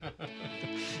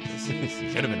Should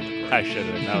have been recording. I should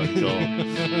have. That was cool.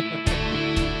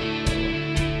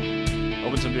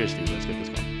 Open some beer, Steve. Let's get this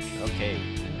going. Okay.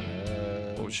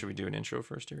 Should we do an intro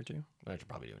first here, too? I should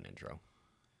probably do an intro.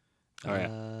 All right.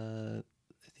 I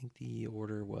think the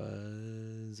order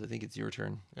was... I think it's your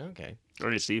turn. Okay. All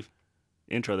right, Steve.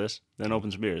 Intro this, then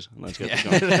open some beers. And let's get this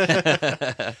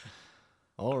going.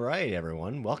 All right,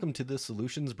 everyone. Welcome to the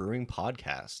Solutions Brewing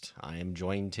Podcast. I am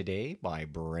joined today by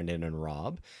Brendan and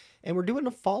Rob, and we're doing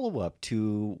a follow-up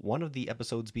to one of the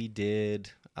episodes we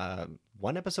did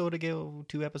 1 episode ago,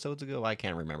 2 episodes ago. I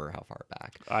can't remember how far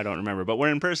back. I don't remember, but we're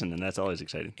in person, and that's always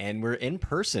exciting. And we're in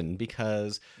person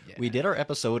because we did our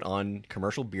episode on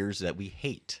commercial beers that we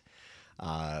hate.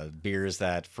 Beers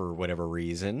that, for whatever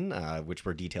reason, which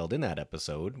were detailed in that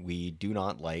episode, we do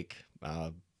not like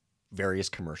various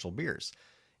commercial beers.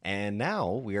 And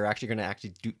now we are actually going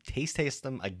to taste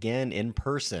them again in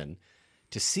person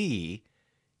to see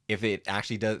if it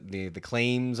actually does, the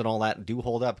claims and all that do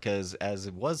hold up, because as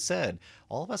it was said,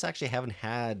 all of us actually haven't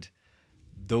had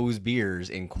those beers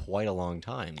in quite a long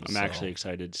time. I'm actually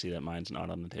excited to see that mine's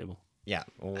not on the table. Yeah.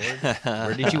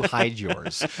 Where did you hide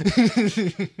yours? I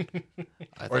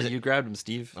thought you grabbed him,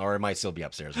 Steve. Or it might still be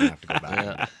upstairs. We have to go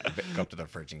back, go up to the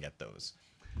fridge and get those.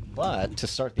 But to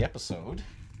start the episode,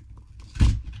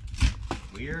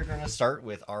 we are going to start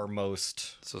with our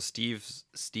most Steve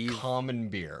common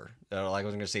beer. Like I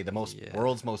was going to say, the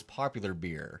world's most popular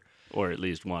beer. Or at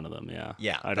least one of them, yeah.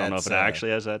 Yeah. I don't know if it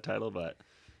actually has that title, but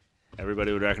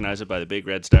everybody would recognize it by the big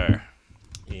red star.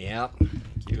 Yep.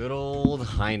 Good old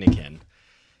Heineken.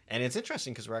 And it's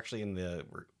interesting because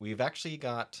we've actually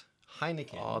got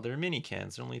Heineken. Oh, they're mini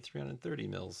cans. They're only 330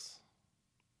 mils.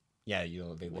 Yeah,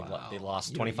 they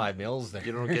lost 25 mils there.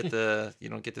 You don't get the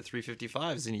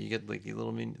 355s, and you get like these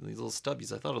little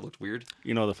stubbies. I thought it looked weird.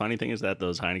 You know, the funny thing is that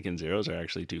those Heineken Zeros are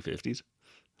actually 250s.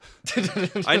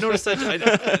 I noticed that.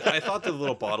 I thought the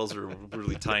little bottles were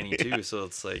really tiny too, so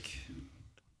it's like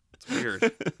it's weird.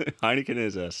 Heineken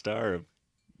is a star of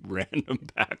random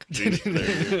packaging.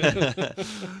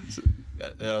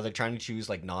 Are they trying to choose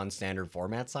like non-standard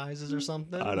format sizes or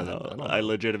something? I don't know. I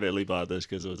legitimately bought this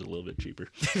because it was a little bit cheaper.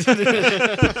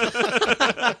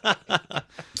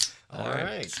 All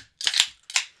right.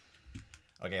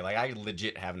 Okay, like I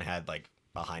legit haven't had like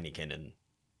a Heineken in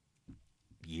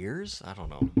years. I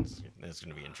don't know. It's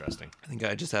going to be interesting. I think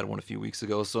I just had one a few weeks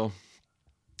ago, so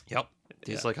yep,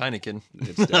 tastes like Heineken.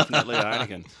 It's definitely a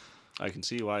Heineken. I can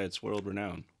see why it's world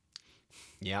renowned.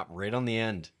 Yeah, right on the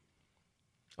end.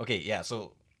 Okay, yeah,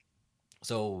 so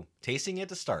tasting it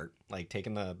to start, like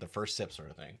taking the first sip sort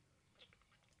of thing.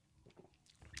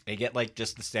 I get like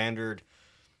just the standard,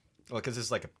 well, because it's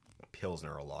like a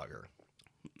Pilsner or a lager.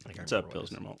 It's a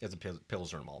Pilsner malt. It's a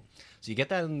Pilsner malt. So you get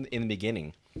that in the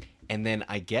beginning, and then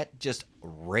I get just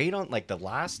right on like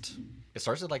it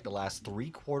starts at like the last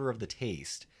 3/4 of the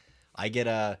taste. I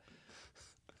get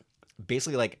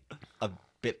basically like a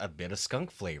bit of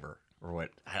skunk flavor. Or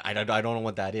what? I don't know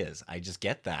what that is. I just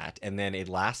get that, and then it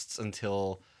lasts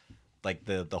until like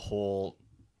the whole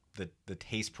the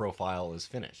taste profile is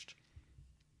finished.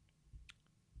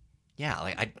 Yeah,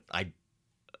 like I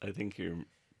think your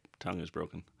tongue is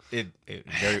broken. It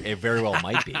very well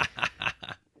might be.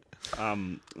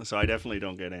 So I definitely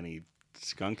don't get any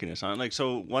skunkiness on it. Like,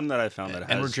 so one that I found that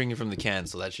has, and we're drinking from the can,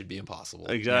 so that should be impossible.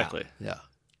 Exactly. Yeah.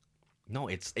 No,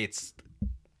 it's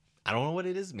I don't know what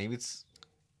it is.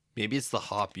 Maybe it's the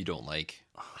hop you don't like.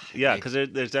 Yeah, because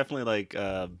there's definitely like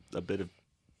a bit of,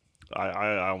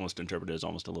 I almost interpret it as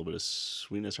almost a little bit of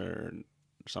sweetness or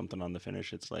something on the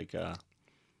finish. It's like I'm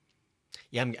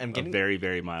getting a very,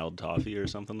 very mild toffee or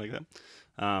something like that.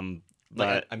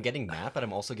 But I'm getting that, but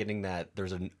I'm also getting that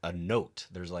there's a note.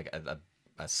 There's like a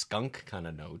skunk kind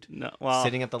of note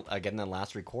sitting at getting that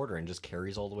last 3/4 and just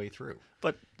carries all the way through.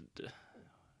 But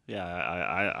yeah,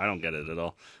 I don't get it at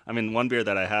all. I mean, one beer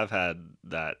that I have had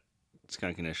that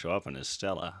skunkiness show up on is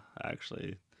Stella,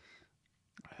 actually.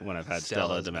 When I've had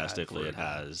Stella domestically, it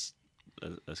has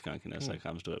a skunkiness that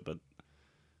comes to it. But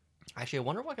actually, I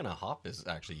wonder what kind of hop is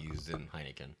actually used in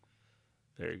Heineken.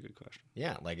 Very good question.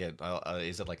 Yeah, like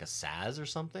is it like a Saz or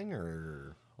something,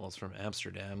 or? Well, it's from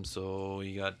Amsterdam, so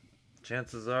you got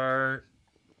chances are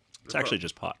it's actually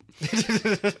just pot.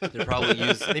 They're probably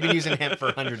they've been using hemp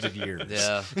for hundreds of years.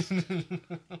 Yeah.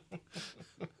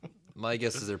 My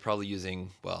guess is they're probably using,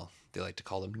 well, they like to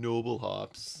call them noble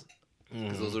hops,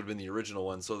 because those would have been the original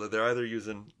ones. So that they're either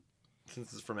using,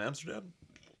 since it's from Amsterdam,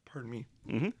 pardon me.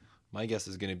 Mm-hmm. My guess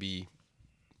is going to be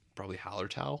probably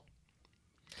Hallertau.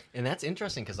 And that's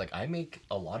interesting because like I make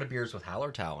a lot of beers with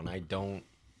Hallertau, and I don't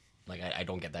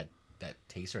get that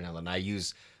taste right now. And I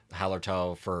use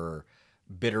Hallertau for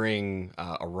bittering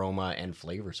aroma and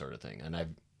flavor sort of thing. And I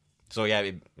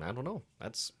don't know.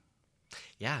 It's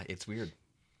weird.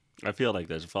 I feel like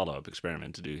there's a follow-up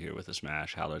experiment to do here with a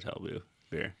Smash Hallertau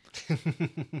beer.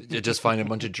 You just find a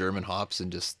bunch of German hops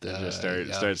and just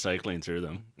start cycling through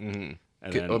them. Mm-hmm.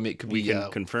 And then we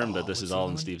can confirm that this is all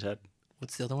in Steve's head.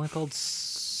 What's the other one called?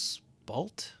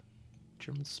 Spalt?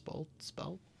 German Spalt?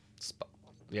 Spout?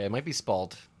 Yeah, it might be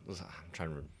Spalt. I'm trying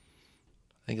to remember.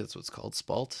 I think that's what's called,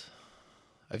 Spalt.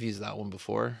 I've used that one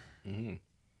before. Mm-hmm.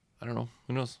 I don't know.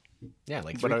 Who knows? Yeah,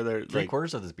 like but are there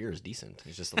three-quarters of this beer is decent.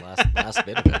 It's just the last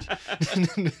bit of it.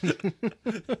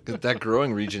 'Cause that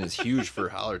growing region is huge for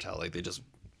Hallertau. Like they just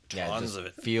tons of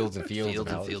it. Fields and fields of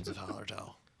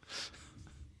Hallertau.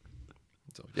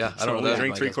 So yeah, I don't know.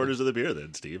 Drink 3/4 of the beer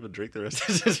then, Steve, and drink the rest.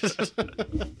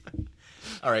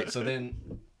 All right, so then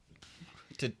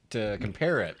to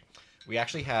compare it, we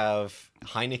actually have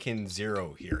Heineken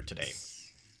Zero here today,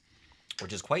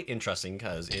 which is quite interesting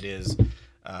because it is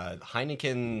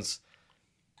Heineken's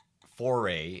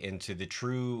foray into the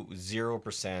true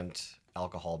 0%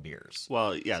 alcohol beers.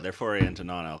 Well, yeah, they're foray into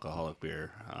non-alcoholic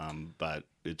beer, but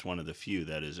it's one of the few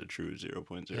that is a true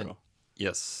 0.0.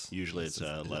 Yes. Usually it's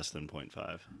less than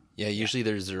 0.5. Yeah, usually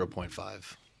there's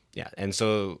 0.5. Yeah, and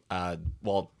so,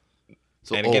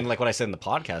 again, like what I said in the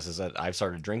podcast is that I've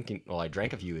started drinking, I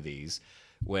drank a few of these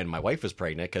when my wife was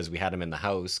pregnant because we had them in the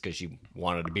house because she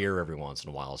wanted a beer every once in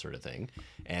a while sort of thing,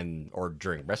 or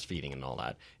during breastfeeding and all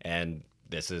that. And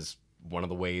this is one of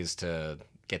the ways to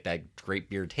get that great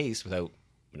beer taste without,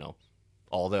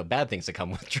 all the bad things that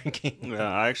come with drinking.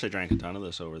 Yeah, I actually drank a ton of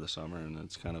this over the summer, and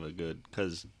it's kind of a good,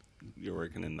 because you're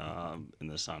working in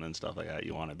the sun and stuff like that.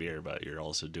 You want a beer, but you're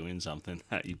also doing something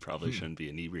that you probably shouldn't be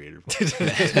inebriated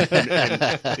for.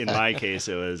 and in my case,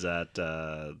 it was at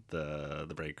the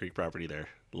Bright Creek property there.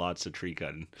 Lots of tree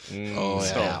cutting.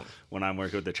 So when I'm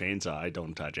working with the chainsaw, I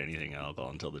don't touch anything alcohol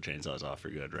until the chainsaw's off for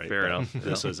good, right? Fair enough.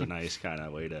 This was a nice kind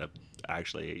of way to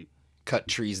actually cut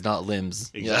trees, not limbs.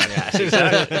 Exactly.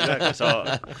 Exactly.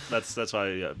 So that's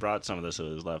why I brought some of this. It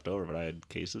was left over, but I had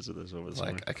cases of this over the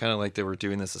summer. I kind of like that we're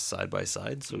doing this side by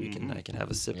side, so I can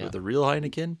have a sip of the real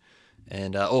Heineken.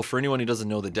 And for anyone who doesn't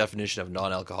know, the definition of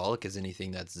non-alcoholic is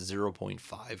anything that's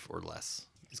 0.5 or less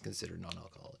is considered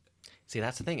non-alcoholic. See,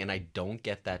 that's the thing, and I don't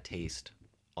get that taste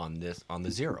on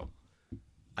the zero.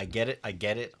 I get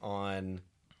it on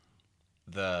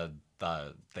the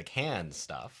canned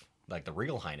stuff, like the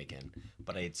real Heineken,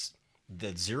 but it's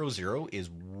the 0.0 is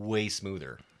way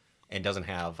smoother and doesn't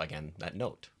have, again, that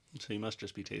note. So you must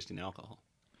just be tasting alcohol.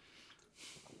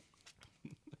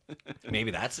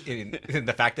 Maybe that's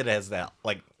the fact that it has that,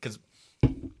 because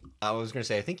I was going to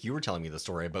say, I think you were telling me the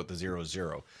story about the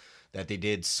 0.0, that they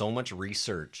did so much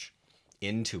research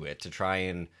into it to try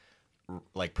and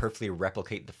perfectly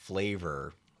replicate the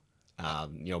flavor,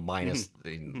 minus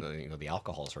the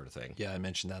alcohol sort of thing. Yeah, I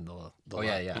mentioned that in the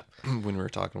yeah. when we were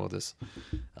talking about this.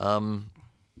 To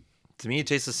me, it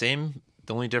tastes the same.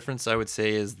 The only difference I would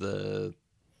say is the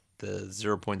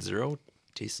 0.0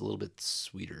 tastes a little bit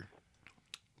sweeter.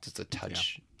 Just a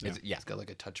touch. Yeah. It's got like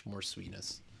a touch more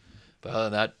sweetness. But other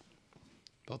than that,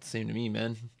 about the same to me,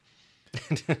 man.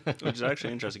 Which is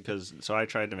actually interesting because I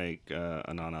tried to make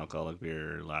a non-alcoholic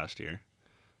beer last year,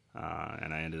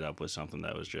 and I ended up with something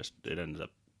that was it ended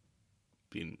up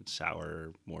being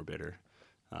sour, more bitter.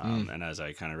 And as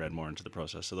I kind of read more into the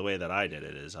process, so the way that I did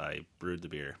it is I brewed the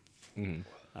beer, and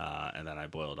then I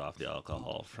boiled off the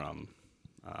alcohol from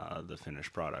the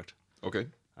finished product. Okay.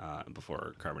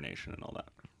 Before carbonation and all that.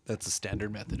 That's a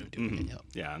standard method of doing it.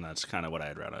 Yeah, and that's kind of what I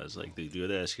had read. I was like, you do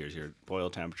this. Here's your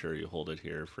boil temperature. You hold it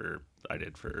here I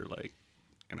did for like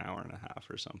an hour and a half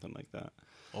or something like that.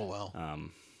 Oh wow.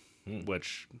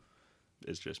 Which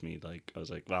is just me. I was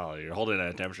like, well, you're holding it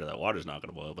at a temperature that water's not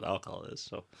going to boil, but alcohol is.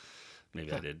 So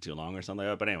maybe I did too long or something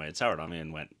like that. But anyway, it soured on me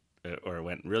and went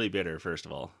really bitter first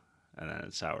of all, and then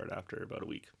it soured after about a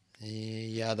week.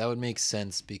 Yeah, that would make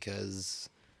sense because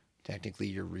technically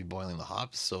you're reboiling the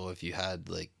hops. So if you had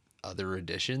other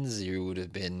additions, you would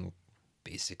have been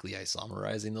basically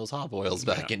isomerizing those hop oils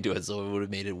back into it. So it would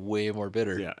have made it way more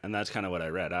bitter. Yeah, and that's kind of what I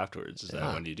read afterwards is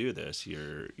that when you do this,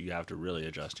 you have to really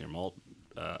adjust your malt,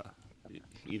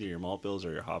 either your malt bills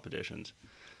or your hop additions,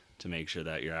 to make sure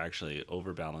that you're actually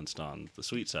overbalanced on the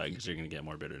sweet side because you're going to get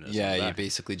more bitterness. Yeah, you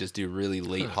basically just do really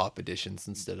late hop additions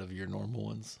instead of your normal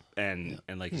ones. And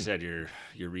like you said,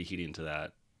 you're reheating to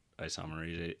that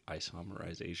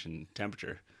isomerization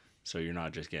temperature, so you're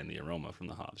not just getting the aroma from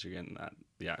the hops, you're getting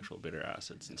the actual bitter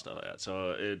acids and stuff like that.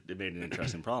 So it made an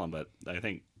interesting problem, but I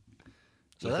think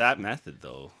with that method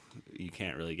though, you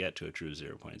can't really get to a true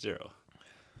 0.0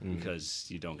 because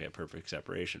you don't get perfect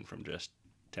separation from just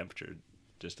temperature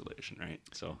distillation, right?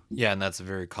 So yeah, and that's a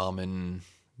very common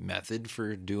method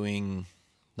for doing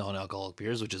non-alcoholic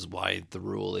beers, which is why the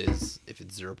rule is if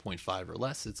it's 0.5 or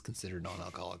less, it's considered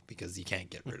non-alcoholic, because you can't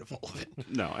get rid of all of it.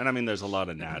 No, and I mean there's a lot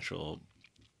of natural,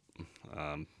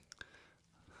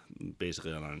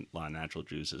 basically a lot of natural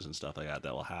juices and stuff like that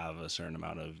will have a certain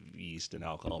amount of yeast and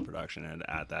alcohol production, and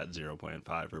at that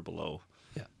 0.5 or below.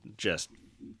 Yeah, just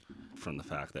from the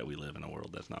fact that we live in a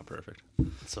world that's not perfect.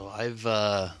 So I've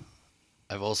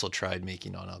also tried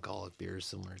making non-alcoholic beers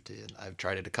similar to. I've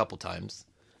tried it a couple times,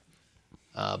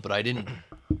 but I didn't.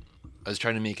 I was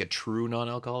trying to make a true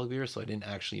non-alcoholic beer, so I didn't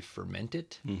actually ferment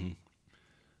it. Mm-hmm.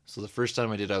 So the first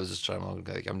time I did, I was just trying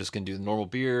like I'm just gonna do the normal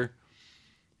beer,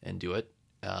 and do it.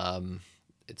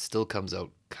 It still comes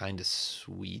out kind of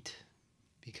sweet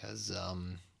because,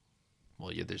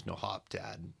 well, yeah, there's no hop to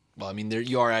add. Well, I mean,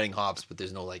 you are adding hops, but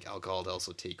there's no like alcohol to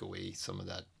also take away some of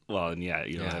that. Well, and yeah,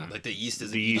 you know, like the yeast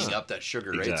isn't eating up that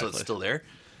sugar, right? Exactly. So it's still there.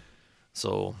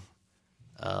 So,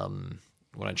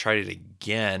 when I tried it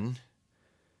again,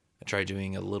 I tried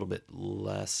doing a little bit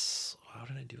less. How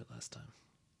did I do it last time?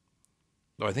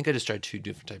 Oh, I think I just tried 2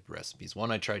 different type of recipes.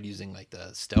 One, I tried using like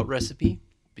the stout recipe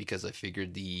because I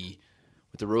figured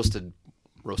with the roasted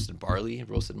barley,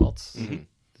 roasted malts,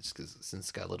 just because since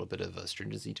it's got a little bit of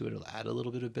astringency to it, it'll add a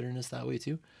little bit of bitterness that way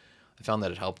too. I found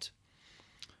that it helped.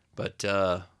 But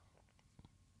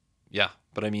yeah,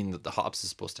 but I mean the hops is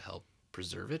supposed to help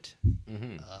preserve it,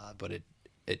 but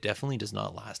it definitely does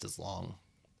not last as long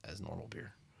as normal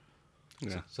beer.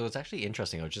 Yeah. So it's actually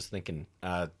interesting. I was just thinking,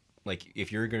 like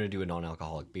if you're going to do a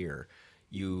non-alcoholic beer,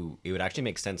 it would actually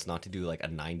make sense not to do like a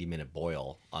 90-minute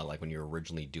boil, like when you're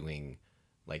originally doing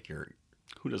like your.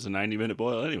 Who does a 90-minute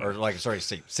boil anyway? Or like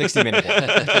 60-minute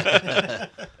boil.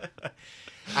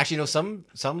 Actually, no. Some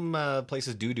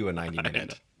places do a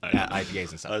 90-minute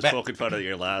IPAs and stuff. I was poking fun at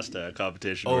your last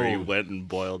competition where you went and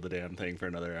boiled the damn thing for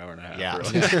another hour and a half. Yeah.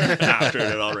 After it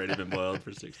had already been boiled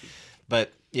for 60.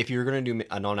 But if you're going to do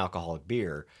a non-alcoholic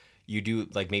beer, you do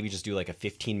like maybe just do like a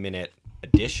 15-minute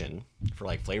addition for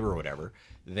like flavor or whatever.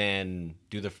 Then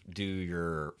do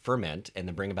your ferment and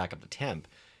then bring it back up to temp.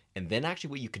 And then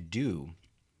actually what you could do,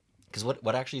 because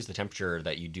what actually is the temperature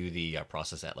that you do the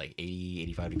process at, like 80,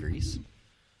 85 degrees?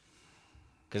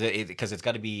 Because it's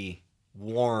got to be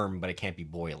warm, but it can't be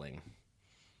boiling.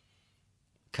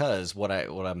 Because what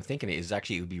I'm thinking is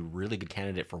actually it would be a really good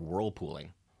candidate for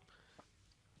whirlpooling.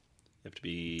 You have to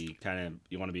be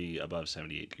you want to be above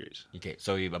 78 degrees. Okay,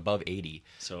 so you're above 80.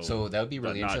 So that would be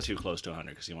really interesting. Not too close to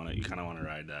 100 because you kind of want to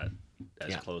ride that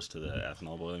as close to the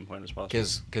ethanol boiling point as possible.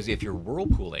 Because if you're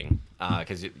whirlpooling,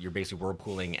 because you're basically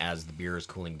whirlpooling as the beer is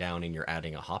cooling down and you're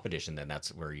adding a hop addition, then that's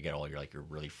where you get all your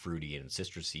really fruity and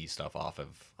citrusy stuff off of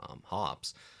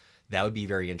hops. That would be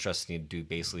very interesting to do.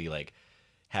 Basically, like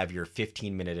have your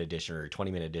 15-minute addition or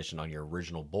 20-minute addition on your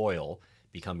original boil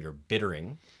become your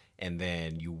bittering, and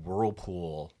then you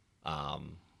whirlpool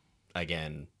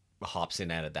again hops in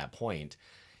at that point,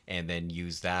 and then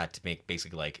use that to make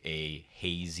basically like a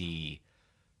hazy,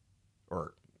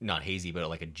 or not hazy, but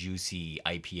like a juicy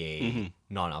IPA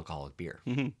non-alcoholic beer.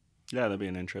 Mm-hmm. Yeah, that'd be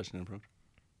an interesting approach.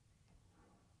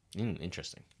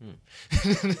 Interesting.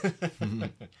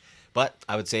 But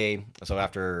I would say, so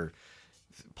after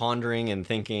pondering and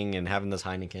thinking and having this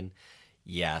Heineken,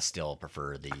 still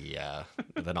prefer the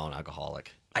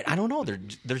non-alcoholic. I don't know.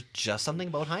 There's just something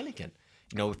about Heineken.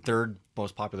 Third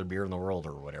most popular beer in the world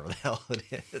or whatever the hell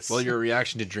it is. Well, your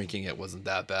reaction to drinking it wasn't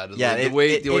that bad. Yeah, the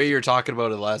way you're talking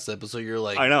about it last episode, you're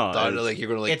like, I know, like you're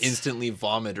gonna instantly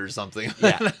vomit or something.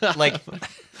 Yeah,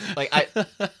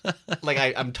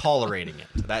 I'm tolerating it.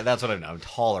 That's what I'm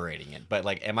tolerating it. But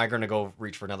like, am I going to go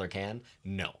reach for another can?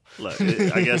 No. Look,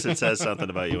 I guess it says something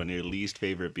about you when your least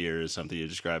favorite beer is something you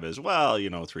describe as, well,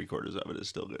 3/4 of it is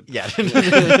still good. Yeah.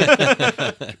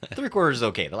 3/4 is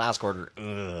okay. The last quarter,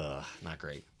 not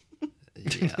great.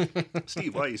 Yeah.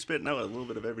 Steve, why are you spitting out a little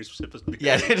bit of every sip of beer?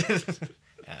 Yeah.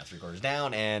 3/4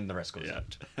 down, and the rest goes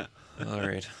out. All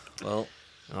right. Well.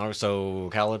 So,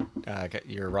 Khaled,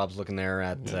 Rob's looking there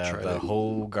at the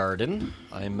Hoegaarden.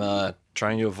 I'm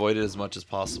trying to avoid it as much as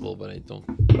possible, but I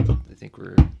think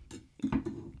we're...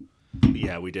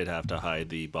 Yeah, we did have to hide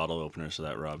the bottle opener so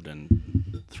that Rob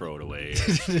didn't throw it away.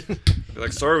 We're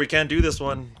like, sorry, we can't do this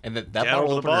one. And that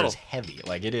bottle opener is heavy.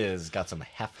 Like, it is got some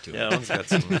heft to it. Yeah, that one's got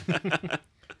some...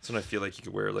 That's when I feel like you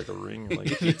could wear like a ring or like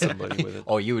hit somebody with it.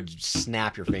 Oh, you would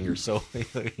snap your fingers so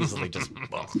easily. Just...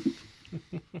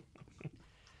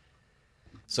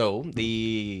 So,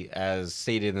 as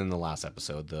stated in the last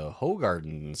episode, the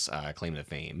Hoegaarden's claim to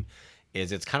fame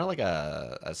is it's kind of like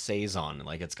a saison.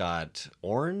 Like, it's got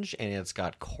orange and it's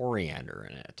got coriander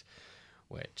in it,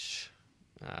 which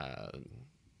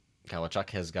Kawachuk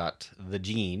has got the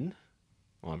Gene.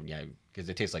 Well, yeah, because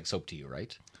it tastes like soap to you,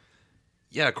 right?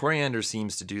 Yeah, coriander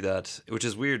seems to do that, which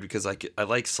is weird because I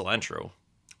like cilantro.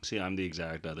 See, I'm the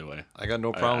exact other way. I got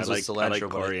no problems with cilantro. I like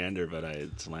coriander, but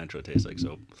cilantro tastes like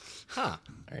soap. Huh.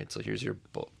 All right, so here's your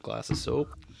glass of soap.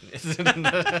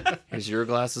 Here's your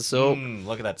glass of soap.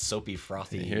 Look at that soapy,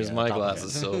 frothy. And here's my glass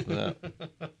of soap. Yeah.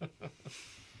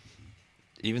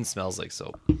 It even smells like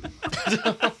soap.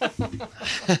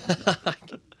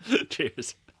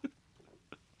 Cheers.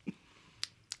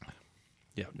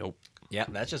 Yeah, nope. Yeah,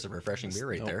 that's just a refreshing beer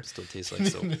right there. Still tastes like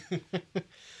soap.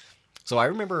 So I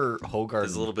remember Hoegaarden.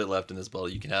 There's a little bit left in this bottle.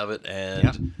 You can have it,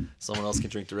 and someone else can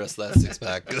drink the rest of that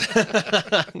 6-pack.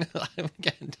 I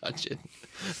can't touch it.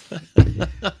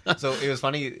 So it was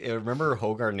funny. I remember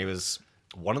Hoegaarden. It was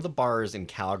one of the bars in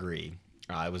Calgary.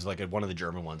 It was like one of the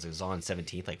German ones. It was on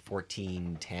 17th, like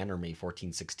 1410 or maybe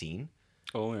 1416.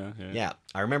 Oh yeah. Yeah,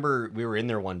 I remember we were in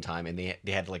there one time, and they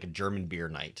had like a German beer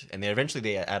night, and they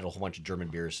added a whole bunch of German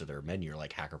beers to their menu,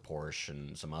 like Hacker Porsche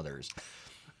and some others.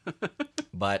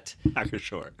 But Hacker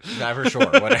Shore,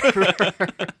 whatever.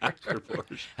 Hacker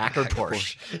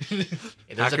Porsche.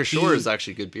 Hacker Shore is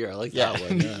actually good beer. I like that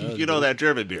one. Yeah, you know that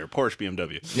German beer, Porsche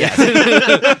BMW. Yes.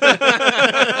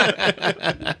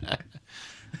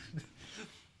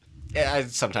 Yeah, I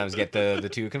sometimes get the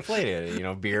two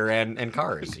conflated, beer and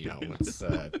cars. It's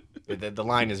the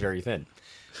line is very thin.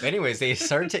 But anyways, they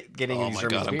started getting these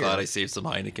German beers. I'm glad I saved some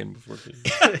Heineken before.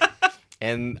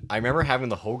 And I remember having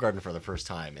the Hoegaarden for the first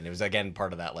time, and it was again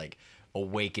part of that like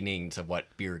awakening to what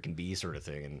beer can be sort of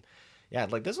thing. And yeah,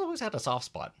 like this always had a soft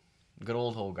spot. Good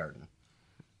old Hoegaarden.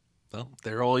 Well,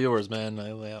 they're all yours, man.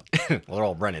 Well, they're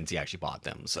all Brennan's. He actually bought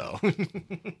them, so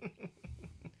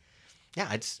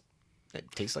yeah, it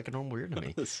tastes like a normal beer to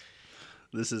me.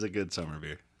 This is a good summer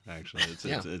beer. Actually,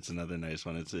 it's another nice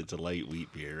one. It's a light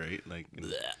wheat beer, right? Like,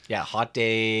 yeah, hot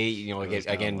day.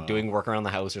 Again, doing work around the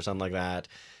house or something like that.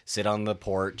 Sit on the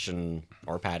porch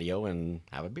or patio and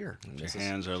have a beer. Your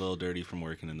hands are a little dirty from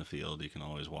working in the field. You can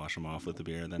always wash them off with the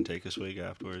beer and then take a swig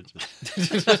afterwards.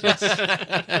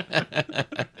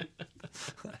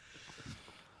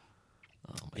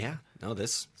 Yeah. No,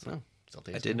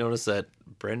 I did notice that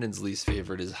Brendan's least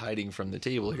favorite is hiding from the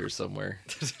table here somewhere.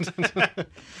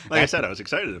 Like I said, I was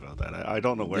excited about that. I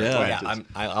don't know where. Yeah,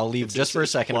 I'll leave just for a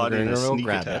second. I'm going to go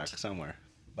grab it somewhere.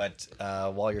 But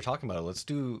while you're talking about it,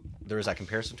 there was that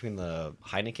comparison between the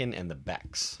Heineken and the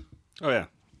Beck's. Oh yeah.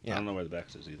 I don't know where the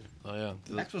Beck's is either. Oh yeah,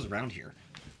 the Beck's was around here.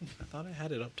 I thought I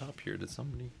had it up top here. Did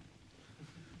somebody?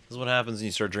 This is what happens when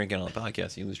you start drinking on the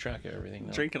podcast. You lose track of everything.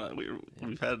 Now. Drinking,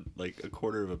 we've had like a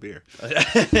quarter of a beer.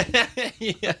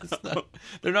 Yes,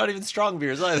 they're not even strong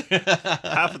beers either.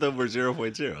 Half of them were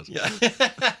 0.0s.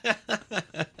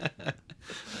 Yeah.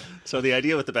 So the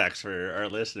idea with the Becks for our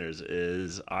listeners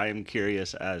is I'm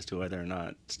curious as to whether or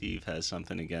not Steve has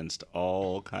something against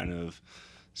all kind of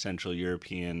Central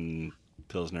European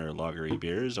Pilsner lagery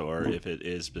beers, or if it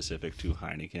is specific to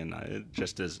Heineken.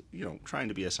 Just as trying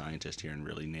to be a scientist here and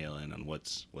really nail in on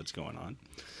what's going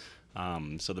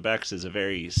on. So the Beck's is a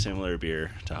very similar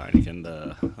beer to Heineken.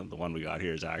 The one we got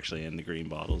here is actually in the green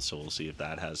bottles, so we'll see if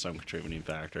that has some contributing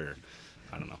factor.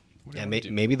 I don't know. Yeah,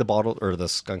 maybe the bottle or the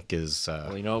skunk is.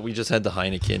 Well, we just had the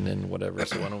Heineken and whatever,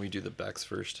 so why don't we do the Beck's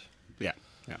first? Yeah.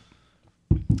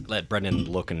 Let Brendan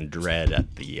look and dread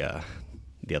at the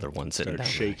other one sitting down.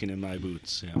 Start shaking in my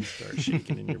boots. Yeah. Start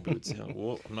shaking in your boots. Yeah.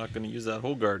 Well, I'm not going to use that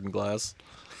Hoegaarden glass.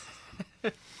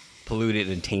 Pollute it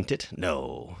and taint it?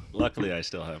 No. Luckily, I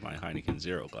still have my Heineken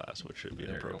Zero glass, which should be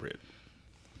appropriate.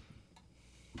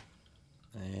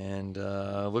 And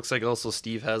looks like also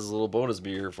Steve has a little bonus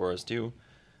beer for us too.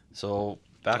 So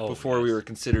before we were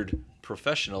considered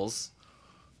professionals,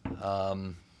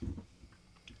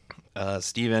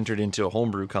 Steve entered into a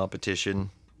homebrew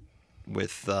competition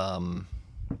with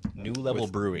New Level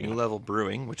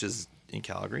Brewing, which is in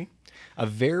Calgary. A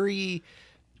very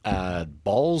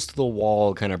balls to the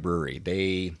wall kind of brewery.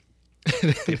 They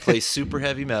play super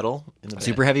heavy metal.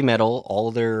 Heavy metal.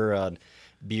 All their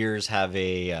beers have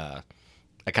a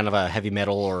kind of a heavy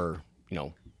metal or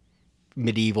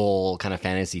medieval kind of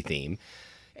fantasy theme,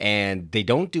 and they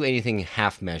don't do anything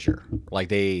half measure. Like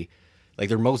their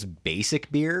most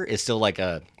basic beer is still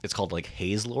it's called like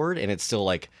Haze Lord, and it's still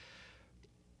like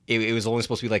it was only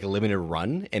supposed to be like a limited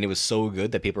run, and it was so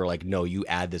good that people are like, no, you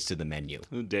add this to the menu.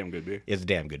 Damn good beer. It's a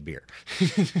damn good beer.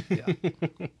 Yeah.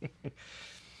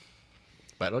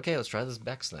 But okay, let's try this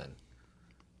Beck's then.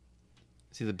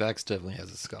 See, the Beck's definitely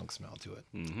has a skunk smell to it.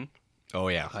 Mm-hmm. Oh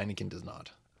yeah, Heineken does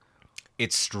not.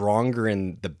 It's stronger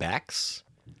in the Beck's,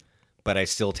 but I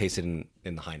still taste it in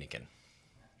the Heineken.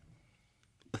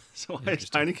 So why is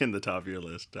Heineken the top of your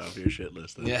list, top of your shit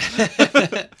list? Then? Yeah.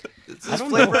 This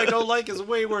flavor I don't like is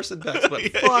way worse than Beck's, but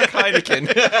fuck Heineken.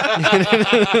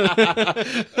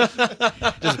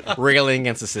 Just railing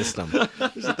against the system.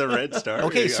 Is it the Red Star?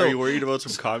 Okay, are you worried about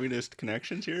some communist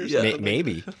connections here? Yeah.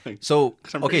 Maybe. So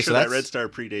I'm pretty sure that Red Star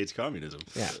predates communism.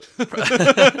 Yeah.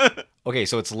 Okay,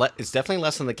 so it's definitely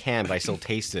less than the can, but I still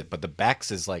taste it. But the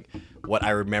Beck's is like what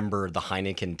I remember the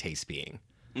Heineken taste being.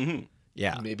 Mm-hmm.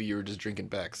 Yeah. Maybe you were just drinking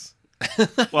Beck's.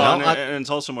 Well, and it's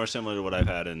also more similar to what I've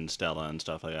had in Stella and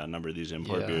stuff like that. A number of these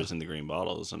import beers in the green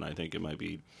bottles, and I think it might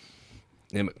be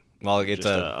it's just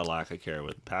a lack of care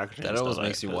with packaging. That always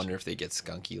makes you wonder if they get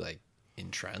skunky like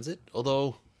in transit.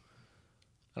 Although,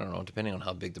 I don't know, depending on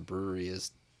how big the brewery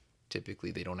is,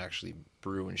 typically they don't actually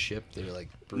brew and ship. They're like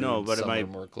brewed but it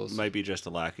might be just a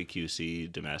lack of QC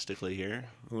domestically here.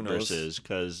 Who knows? Versus,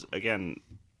 because again,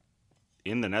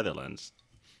 in the Netherlands,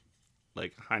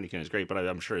 like Heineken is great, but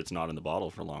I'm sure it's not in the bottle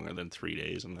for longer than 3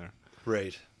 days in there.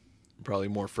 Right. Probably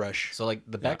more fresh. So like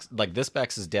the Beck's, like this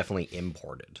Beck's is definitely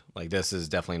imported. Like this is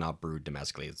definitely not brewed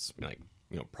domestically. It's like,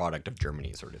 product of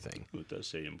Germany sort of thing. It does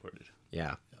say imported.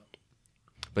 Yeah.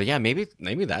 But yeah, maybe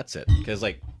that's it. Because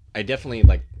like I definitely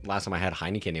like last time I had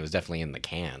Heineken, it was definitely in the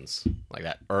cans like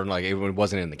that, or like it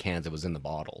wasn't in the cans, it was in the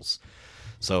bottles.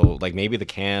 So like maybe the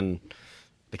can,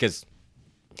 because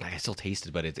I still taste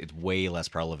it, but it's way less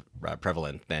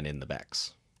prevalent than in the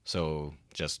Beck's. So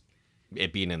just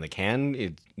it being in the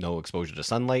can, no exposure to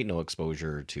sunlight, no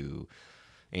exposure to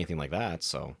anything like that.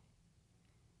 So.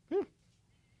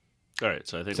 All right,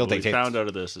 so I think what we found out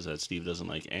of this is that Steve doesn't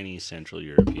like any Central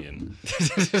European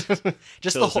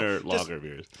just Pilsner lager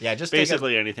beers. Yeah, just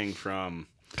basically anything from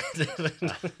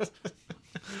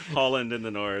Holland in the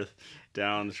north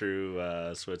down through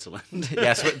Switzerland.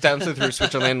 Yeah, down through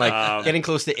Switzerland, like getting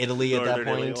close to Italy at that point.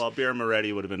 Italy. Well, Beer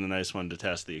Moretti would have been a nice one to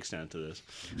test the extent of this.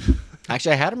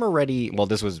 Actually, I had a Moretti. Well,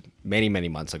 this was many, many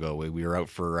months ago. We were out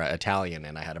for Italian,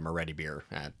 and I had a Moretti beer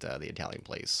at the Italian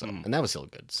place, so, and that was still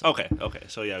good. So. Okay.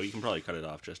 So yeah, you can probably cut it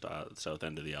off just the south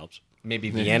end of the Alps. Maybe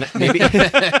Vienna, maybe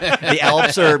the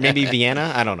Alps, or maybe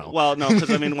Vienna. I don't know. Well, no, because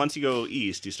I mean, once you go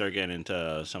east, you start getting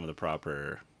into some of the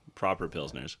proper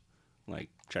pilsners, like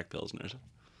Czech pilsners,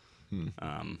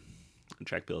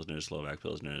 Czech pilsners, Slovak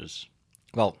pilsners.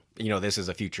 Well, this is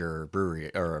a future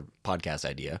brewery or a podcast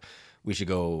idea. We should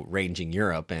go ranging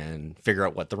Europe and figure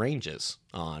out what the range is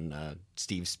on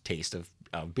Steve's taste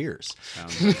of beers.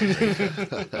 Sounds like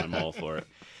great. I'm all for it.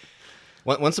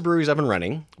 Once the brewery's up and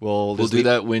running, we'll do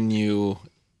that when you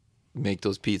make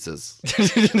those pizzas.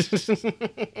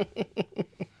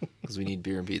 Because we need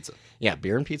beer and pizza. Yeah,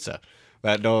 beer and pizza.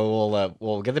 But no,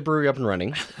 we'll get the brewery up and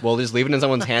running. We'll just leave it in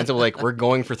someone's hands and we're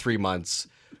going for 3 months.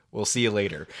 We'll see you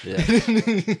later. Yeah.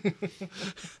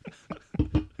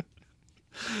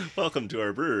 Welcome to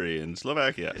our brewery in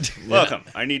Slovakia. Welcome.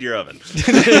 I need your oven.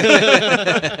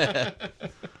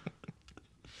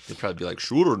 They'd probably be like,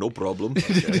 sure, no problem.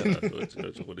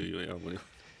 What do you?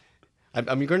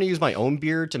 I'm going to use my own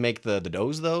beer to make the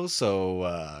doughs, though,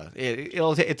 so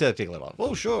it'll take a little while.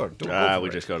 Oh, sure. We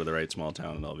just go to the right small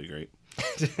town, and that'll be great.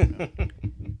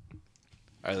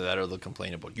 Either that or they'll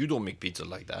complain about, you don't make pizza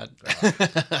like that.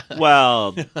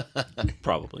 Well,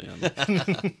 probably.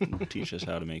 Teach us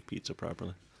how to make pizza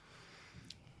properly.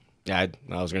 Yeah,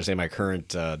 I was going to say my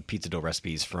current pizza dough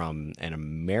recipe is from an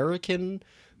American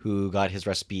who got his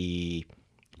recipe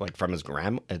like from his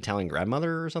Italian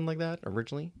grandmother or something like that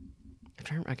originally. I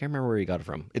can't remember where he got it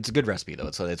from. It's a good recipe, though.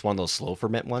 It's one of those slow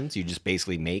ferment ones. You just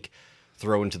basically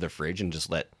throw into the fridge and just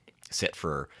let sit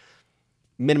for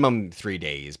minimum 3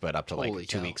 days, but up to like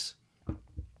 2 weeks.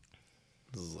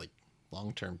 This is like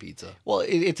long-term pizza. Well,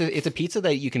 it's a pizza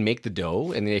that you can make the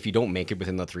dough, and if you don't make it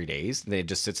within the 3 days, then it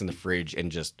just sits in the fridge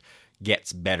and just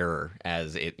gets better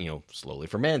as it slowly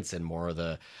ferments, and more of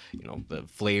the the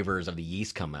flavors of the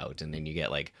yeast come out, and then you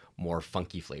get like more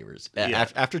funky flavors.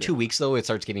 After 2 weeks, though, it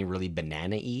starts getting really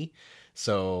banana-y.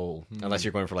 So unless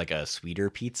you're going for like a sweeter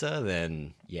pizza,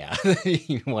 then yeah,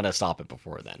 you want to stop it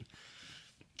before then.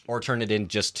 Or turn it in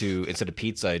instead of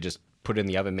pizza, just put it in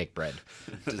the oven, make bread.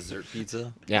 Dessert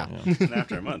pizza? Yeah. And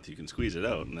after a month, you can squeeze it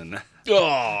out and then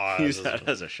use that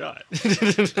as a shot.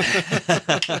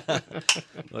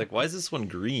 Like, why is this one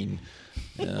green?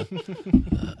 Yeah.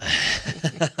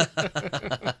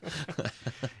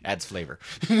 Adds flavor.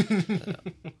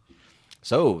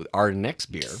 So, our next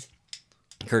beer,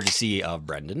 courtesy of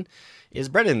Brendan, is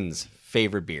Brendan's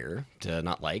favorite beer to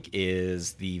not like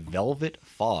is the Velvet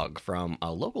Fog from a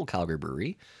local Calgary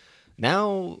brewery.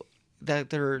 Now that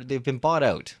they've been bought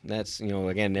out, that's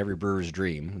again every brewer's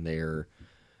dream. They're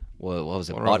what was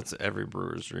it? It's every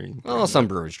brewer's dream. Well, some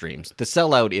brewers' dreams. The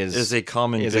sellout is a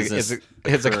common business.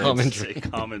 It's a common dream. A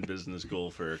common business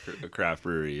goal for a craft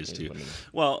brewery is to.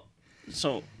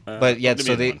 But yeah,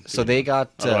 so they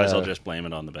got. Otherwise, I'll just blame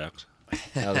it on the Becks.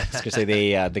 I was gonna say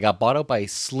they got bought out by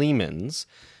Sleeman's,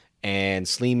 and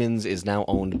Sleeman's is now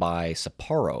owned by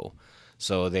Sapporo.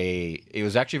 So it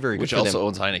was actually very good. Which also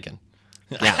owns Heineken.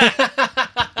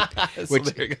 Yeah.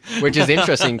 which is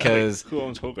interesting because who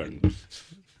owns Hoegaarden?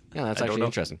 Yeah, that's actually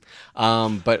interesting.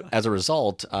 But as a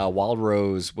result, Wild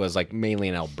Rose was like mainly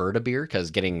an Alberta beer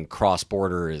because getting cross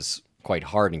border is quite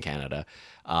hard in Canada.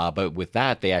 But with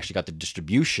that, they actually got the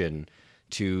distribution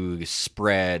to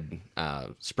spread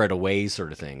away,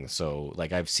 sort of thing. So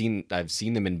like I've seen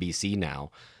them in BC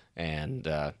now, and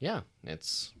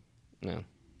it's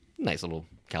nice little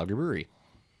Calgary brewery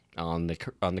on the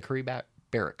Curry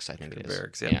Barracks, I think it is.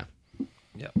 Barracks, yeah.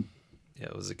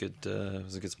 It was a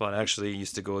good spot. I actually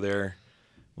used to go there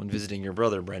when visiting your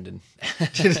brother Brendan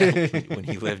when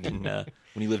he lived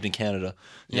in Canada.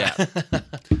 Yeah.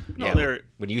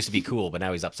 When he used to be cool, but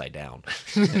now he's upside down.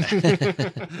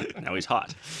 Now he's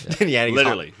hot. Yeah,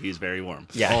 literally, he's very warm.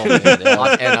 Yeah,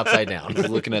 hot and upside down. I was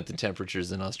looking at the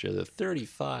temperatures in Australia,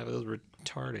 35. It was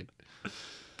retarded.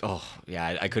 Oh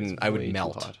yeah, I couldn't. I would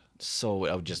melt. So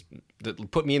I would just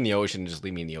put me in the ocean and just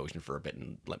leave me in the ocean for a bit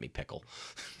and let me pickle.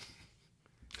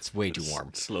 It's way too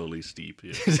warm. Slowly steep.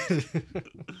 Yeah.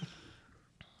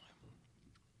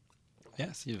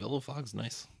 Yeah, see, Velo Fog's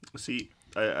nice. See,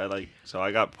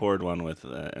 I got poured one with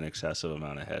an excessive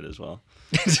amount of head as well.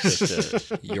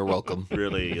 You're welcome.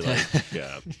 Really,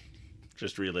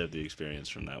 just relive the experience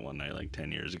from that one night,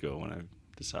 10 years ago when I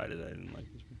decided I didn't like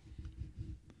this.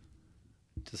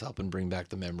 Just helping bring back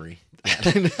the memory.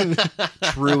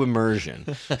 True immersion.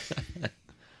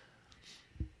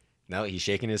 No, he's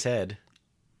shaking his head.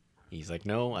 He's like,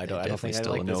 no, I don't think I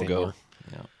like this anymore.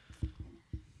 Yeah.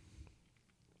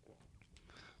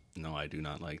 No, I do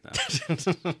not like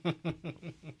that.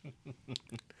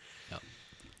 Yeah.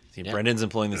 See, Brendan's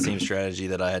employing the same strategy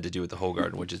that I had to do with the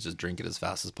Hoegaarden, which is just drink it as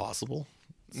fast as possible,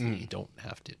 so you don't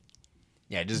have to.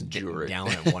 Yeah, just down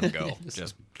at one go.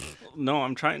 No,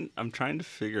 I'm trying to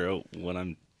figure out what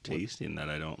I'm tasting that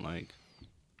I don't like.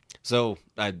 So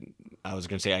I was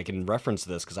gonna say I can reference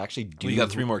this because I actually do. Well, you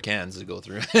got 3 more cans to go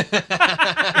through.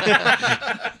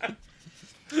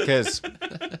 Because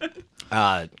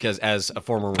as a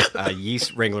former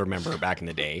Yeast Wrangler member back in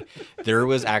the day, there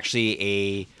was actually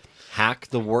a hack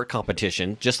the wort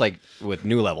competition, just like with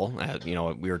New Level.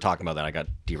 We were talking about that. I got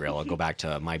derailed. I'll go back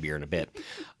to my beer in a bit.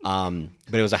 But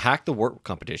it was a hack the wort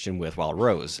competition with Wild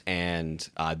Rose, and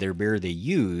their beer they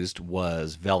used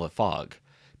was Velvet Fog.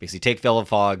 Basically, take Velvet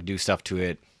Fog, do stuff to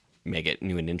it, make it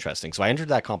new and interesting. So I entered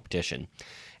that competition,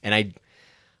 and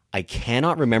I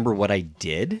cannot remember what I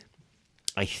did.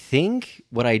 I think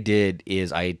what I did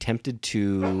is I attempted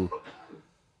to.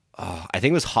 I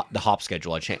think it was the hop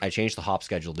schedule. I changed the hop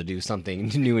schedule to do something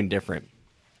new and different,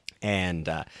 and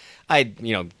I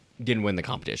didn't win the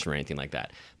competition or anything like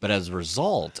that. But as a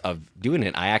result of doing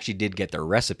it, I actually did get their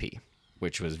recipe,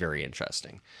 which was very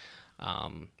interesting.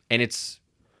 And it's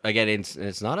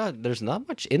not there's not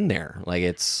much in there. Like,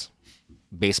 it's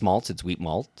base malts, it's wheat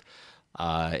malt.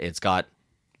 It's got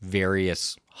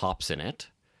various hops in it,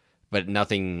 but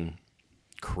nothing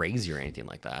crazy or anything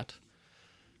like that.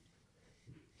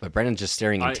 But Brendan's just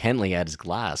staring intently at his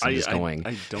glass and just going...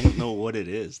 I don't know what it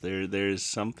is. There's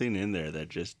something in there that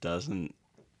just doesn't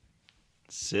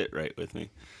sit right with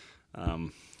me.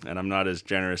 And I'm not as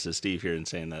generous as Steve here in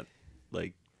saying that,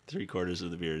 3/4 of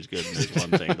the beer is good and there's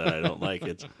one thing that I don't like.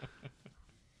 It's...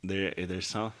 There's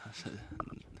some...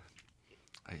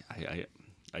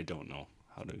 I don't know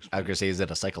how to explain. I was going to say, is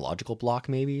it a psychological block,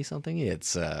 maybe, something?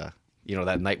 It's... that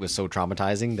night was so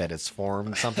traumatizing that it's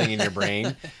formed something in your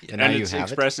brain, and now it's you have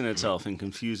expressing itself in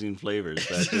confusing flavors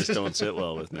that just don't sit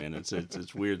well with me. And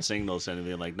it's weird signals sending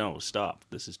me like, no, stop,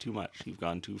 this is too much. You've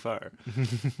gone too far.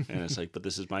 And it's like, but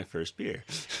this is my first beer.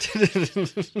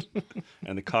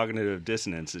 And the cognitive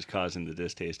dissonance is causing the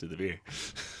distaste of the beer.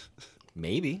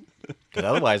 Maybe, because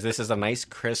otherwise, this is a nice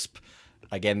crisp.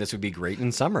 Again, this would be great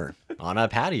in summer on a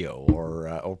patio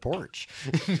or porch.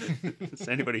 Is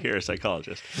anybody here a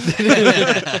psychologist?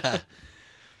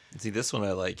 See, this one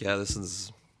I like.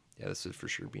 This would for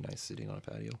sure be nice sitting on a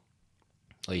patio.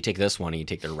 Well, you take this one and you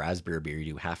take their raspberry beer,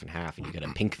 you do half and half, and you get a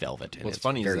pink velvet. What's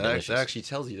funny is that actually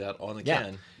tells you that on the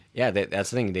can. Yeah, that's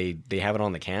the thing. They have it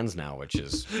on the cans now, which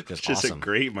is just awesome. Just a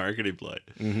great marketing play.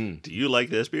 Mm-hmm. Do you like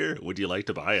this beer? Would you like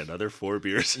to buy another 4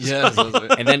 beers? Yeah,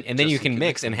 and then you can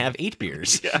mix and have 8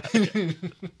 beers. Yeah.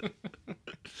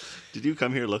 Did you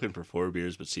come here looking for 4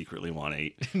 beers but secretly want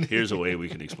 8? Here's a way we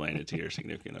can explain it to your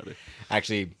significant other.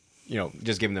 Actually,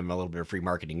 just giving them a little bit of free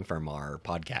marketing from our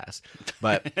podcast.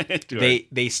 But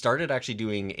they started actually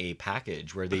doing a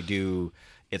package where they do,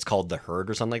 it's called the herd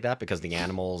or something like that, because the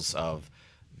animals of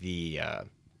the,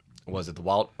 was it the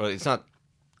wild, it's not.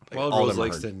 Wild Rose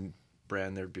likes to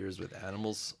brand their beers with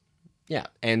animals. Yeah,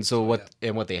 and so what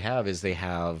they have is they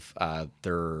have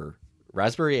their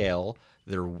raspberry ale,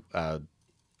 their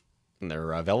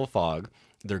Velvet Fog,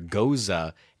 their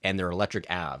Goza, and their Electric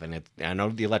Ave. And I know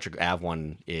the Electric Ave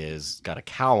one is got a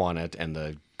cow on it, and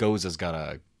the Goza's got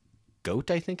a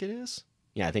goat, I think it is.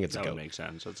 Yeah, I think it's a goat. That would make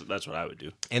sense. That's what I would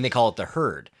do. And they call it the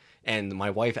herd. And my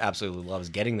wife absolutely loves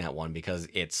getting that one because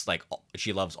it's like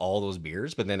she loves all those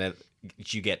beers, but then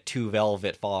you get 2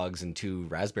 Velvet Fogs and 2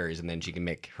 raspberries, and then she can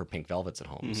make her pink velvets at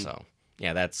home. Mm-hmm. So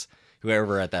yeah, that's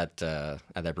whoever at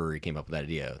that brewery came up with that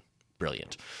idea.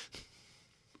 Brilliant.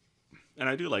 And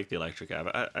I do like the Electric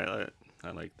Ave. I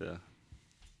like the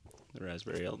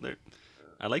raspberry ale.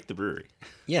 I like the brewery.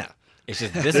 Yeah, it's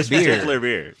just this particular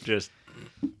beer just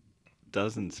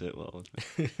doesn't sit well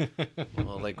with me.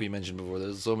 Well, like we mentioned before,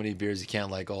 there's so many beers you can't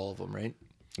like all of them, right?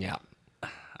 Yeah.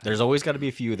 There's always got to be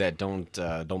a few that don't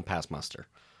pass muster.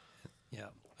 Yeah.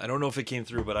 I don't know if it came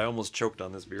through, but I almost choked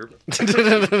on this beer.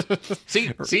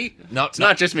 See? No, it's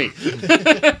not just me.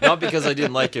 Not because I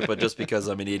didn't like it, but just because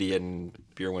I'm an idiot and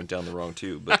beer went down the wrong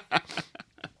tube.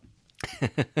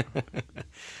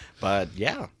 But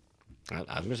yeah, I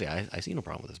was going to say, I see no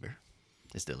problem with this beer.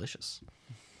 It's delicious.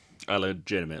 I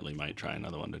legitimately might try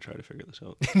another one to try to figure this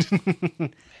out.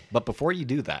 But before you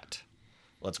do that,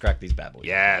 let's crack these bad boys.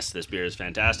 Yes, this beer is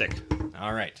fantastic.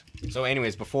 All right. So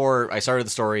anyways, before I started the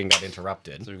story and got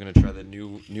interrupted. So we're going to try the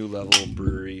new level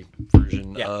brewery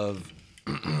version of...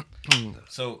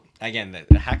 So again,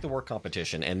 the Hack the Work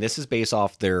competition, and this is based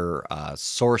off their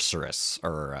Sorceress,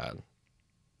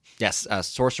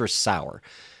 Sorceress Sour.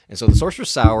 And so the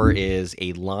Sorceress Sour is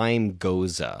a lime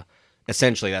goza.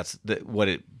 Essentially, that's what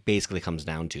it basically comes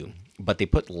down to. But they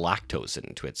put lactose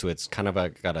into it, so it's kind of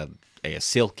got a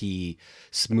silky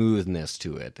smoothness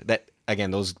to it. That again,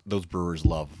 those brewers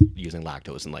love using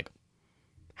lactose in like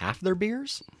half their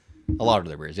beers. A lot of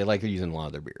their beers, they like using a lot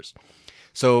of their beers.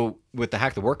 So with the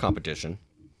Hack the Work competition,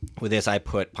 with this, I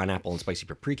put pineapple and spicy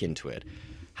paprika into it.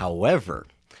 However,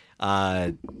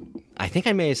 I think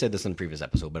I may have said this in the previous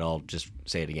episode, but I'll just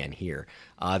say it again here.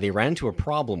 They ran into a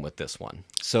problem with this one.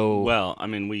 So, well, I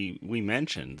mean, we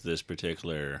mentioned this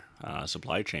particular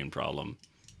supply chain problem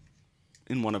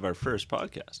in one of our first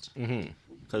podcasts.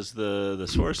 Because the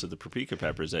source of the paprika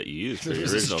peppers that you used for your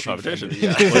original competition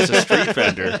was a street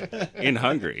vendor in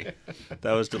Hungary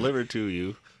that was delivered to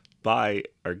you by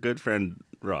our good friend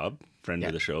Rob, friend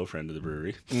of the show, friend of the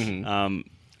brewery,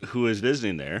 who was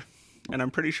visiting there. And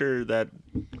I'm pretty sure that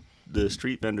the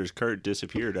street vendor's cart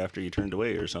disappeared after you turned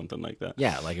away or something like that.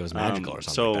 Yeah, like it was magical or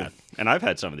something like that. And I've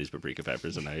had some of these paprika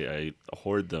peppers, and I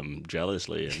hoard them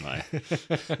jealously in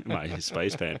my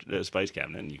spice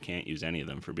cabinet, and you can't use any of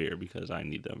them for beer because I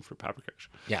need them for paprikash.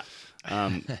 Yeah.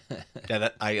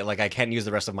 I can't use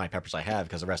the rest of my peppers I have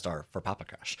because the rest are for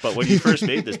paprikash. But when you first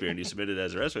made this beer and you submitted it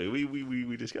as a recipe,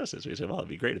 we discussed this. We said, well, it'd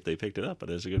be great if they picked it up, but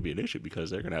it's going to be an issue because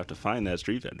they're going to have to find that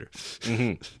street vendor.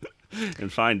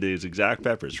 And find these exact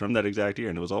peppers from that exact year,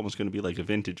 and it was almost going to be like a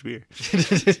vintage beer.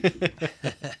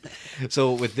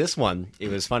 So with this one, it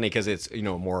was funny because it's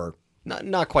more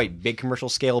not quite big commercial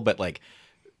scale, but like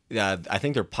I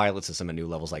think their pilot system at New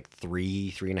Level is like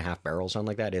 3.5 barrels, something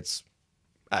like that. It's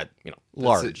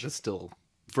large. That's still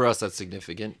for us. That's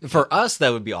significant. For us,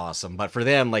 that would be awesome, but for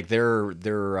them, like their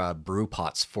brew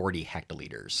pot's 40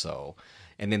 hectoliters, so.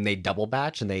 And then they double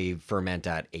batch and they ferment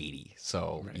at 80.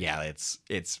 So yeah, it's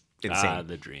insane.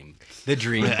 The dream. The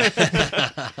dream.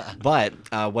 But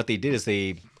what they did is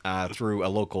they, through a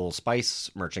local spice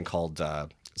merchant called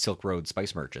Silk Road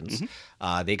Spice Merchants,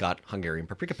 they got Hungarian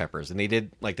paprika peppers. And they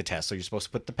did like the test. So you're supposed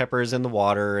to put the peppers in the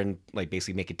water and like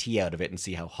basically make a tea out of it and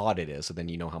see how hot it is. So then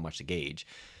you know how much to gauge.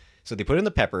 So they put in the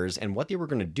peppers, and what they were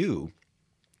going to do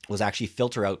was actually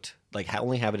filter out, like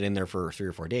only have it in there for 3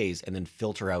 or 4 days, and then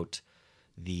filter out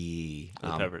the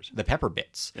peppers, the pepper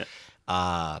bits,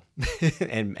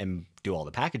 and do all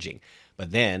the packaging.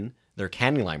 But then their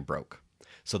canning line broke,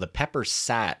 so the peppers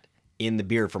sat in the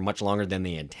beer for much longer than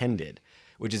they intended,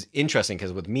 which is interesting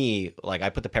because with me, like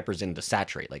I put the peppers in to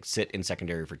saturate, like sit in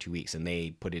secondary for 2 weeks, and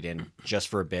they put it in just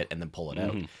for a bit and then pull it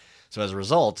out. So as a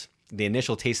result, the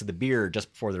initial taste of the beer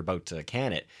just before they're about to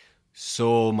can it,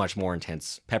 so much more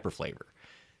intense pepper flavor.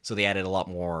 So they added a lot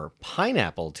more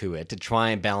pineapple to it to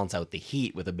try and balance out the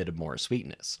heat with a bit of more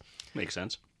sweetness. Makes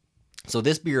sense. So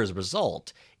this beer, as a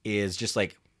result, is just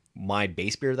like my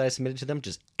base beer that I submitted to them,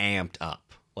 just amped up.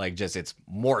 Like, just it's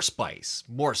more spice,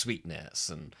 more sweetness,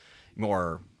 and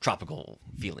more tropical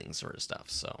feelings sort of stuff.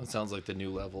 So it sounds like the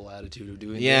new level attitude of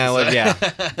doing. Yeah, well, yeah.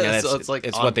 So it's like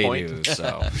it's on what they point. do.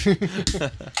 So,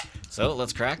 so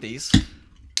let's crack these.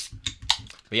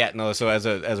 But yeah, no. So as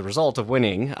a result of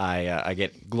winning, I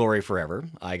get glory forever.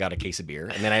 I got a case of beer,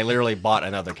 and then I literally bought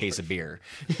another case of beer.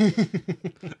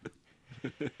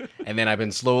 And then I've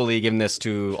been slowly giving this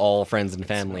to all friends and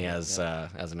family as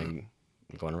I've been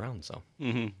going around. So,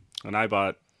 And I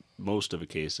bought most of a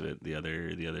case of it the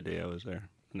other day I was there,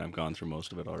 and I've gone through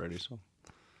most of it already. So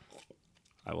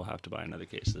I will have to buy another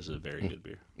case. This is a very good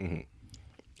beer. Mm-hmm.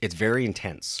 It's very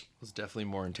intense. It's definitely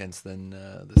more intense than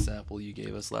the sample you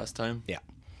gave us last time. Yeah,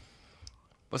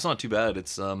 but it's not too bad.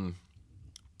 It's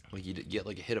like you get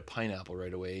like a hit of pineapple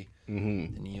right away,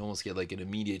 and you almost get like an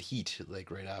immediate heat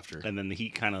like right after, And then the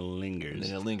heat kind of lingers. and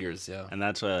then it lingers. Yeah, And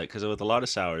that's why, because with a lot of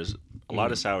sours,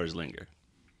 linger.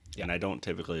 Yeah. And I don't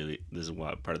typically, this is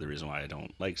part of the reason why I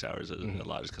don't like sours a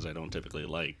lot, is because I don't typically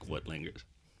like what lingers.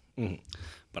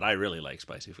 But I really like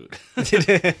spicy food.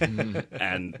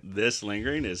 And this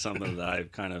lingering is something that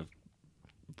I've kind of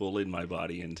bullied my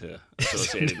body into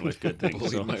associating with good things.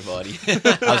 bullied my body.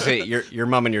 I'll say your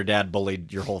mom and your dad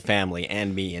bullied your whole family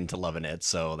and me into loving it.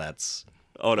 So that's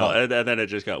Oh no! And then it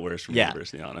just got worse from Yeah.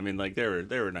 university on. I mean, like there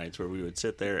were nights where we would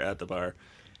sit there at the bar,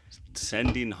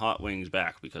 sending hot wings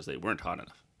back because they weren't hot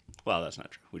enough. Well, that's not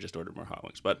true. We just ordered more hot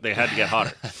wings, but they had to get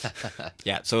hotter.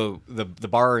 yeah. So the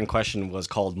bar in question was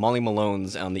called Molly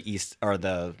Malone's on the east or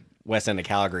the west end of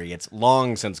Calgary. It's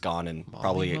long since gone, and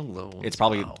Malone's, it's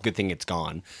probably wow. a good thing it's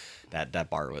gone.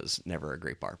 That bar was never a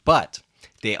great bar, but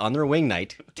they on their wing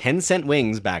night, 10-cent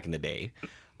wings back in the day.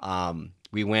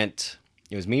 We went.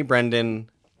 It was me, Brendan,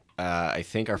 I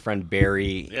think our friend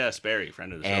Barry, Yes, Barry,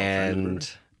 friend of the show,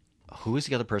 and who was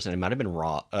the other person? It might have been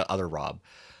Rob.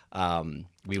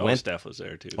 We went. Steph was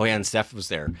there too. Oh yeah, and Steph was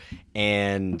there,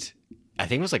 and I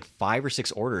think it was like 5 or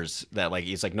 6 orders that like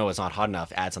he's like, no, it's not hot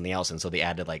enough. Add something else, and so they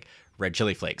added like red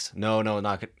chili flakes. No,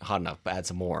 not hot enough. But add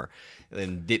some more.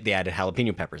 And then they added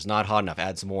jalapeno peppers. Not hot enough.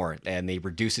 Add some more, and they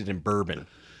reduced it in bourbon.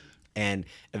 And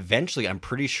eventually, I'm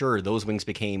pretty sure those wings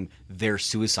became their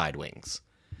suicide wings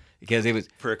because it was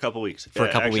for a couple weeks. For a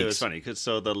couple actually, weeks. It was funny because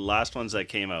so the last ones that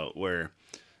came out were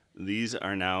these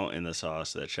are now in the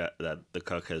sauce that the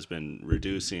cook has been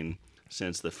reducing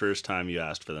since the first time you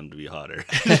asked for them to be hotter,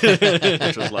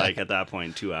 which was like at that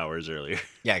point 2 hours earlier.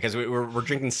 yeah, because we're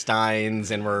drinking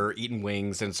Steins and we're eating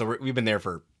wings, and so we've been there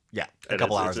for a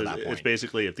couple hours at that point. It's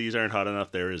basically if these aren't hot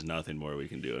enough, there is nothing more we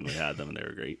can do, and we had them and they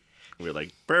were great. We were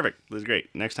like, perfect, this is great.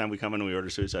 Next time we come in and we order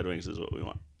suicide wings, this is what we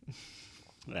want.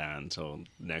 And so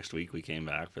next week we came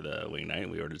back for the wing night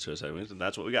and we ordered suicide wings, and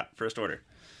that's what we got first order.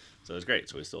 So it was great.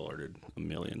 So we still ordered 1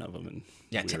 million of them, and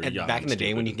Yeah, we were and young back in and the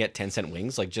day when you stupid. can get 10-cent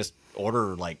wings, like just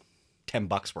order like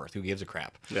 $10 worth. Who gives a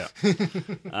crap? Yeah.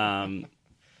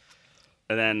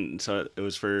 And then so it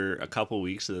was for a couple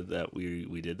weeks that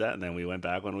we did that, and then we went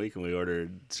back 1 week and we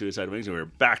ordered suicide wings, and we were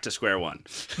back to square one.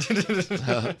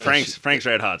 Frank's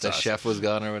Red Hot The Sauce. chef was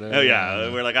gone or whatever. Oh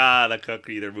yeah, we're like the cook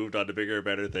either moved on to bigger or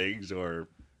better things, or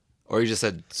Or you just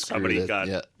said screw somebody it. got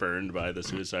Yeah. burned by the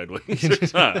suicide wings. Or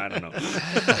something. I don't know.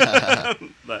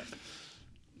 But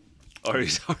or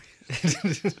he's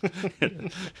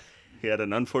he had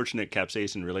an unfortunate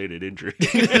capsaicin-related injury.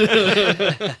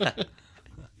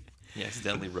 He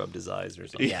accidentally rubbed his eyes or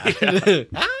something. Yeah.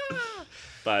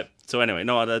 But so anyway,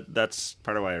 no, that's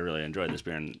part of why I really enjoyed this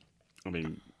beer. And I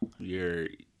mean, your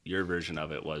version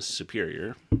of it was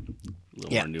superior, a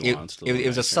little more nuanced. It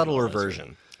was a nicer subtler and all that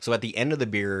version. So at the end of the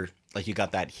beer, like you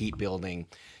got that heat building,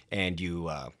 and you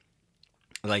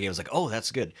like it was like, oh,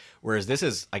 that's good. Whereas this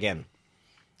is again,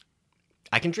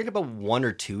 I can drink about 1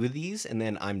 or 2 of these and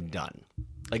then I'm done.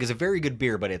 Like it's a very good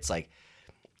beer, but it's like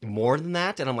more than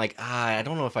that, and I'm like, I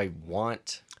don't know if I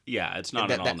want. Yeah, it's not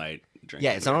an all-night drink.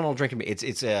 Yeah, it's not an all drinking.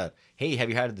 It's a hey, have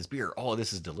you had this beer? Oh,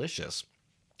 this is delicious.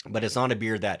 But it's not a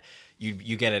beer that you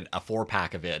get a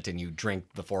 4-pack of it and you drink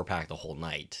the 4-pack the whole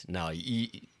night. No,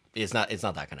 it's not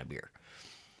that kind of beer.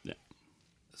 Yeah,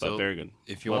 but So very good.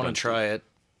 If you Well want done, to try it,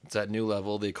 it's at New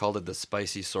Level. They called it the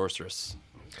Spicy Sorceress.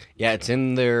 Yeah, it's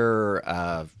in their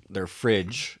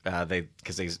fridge.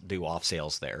 Because they do off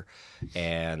sales there,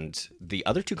 and the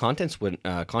other 2 contest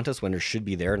winners should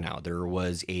be there now. There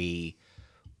was a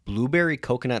blueberry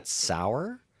coconut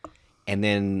sour, and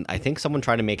then I think someone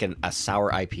tried to make a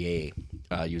sour IPA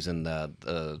using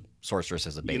the Sorceress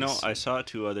as a base. You know, I saw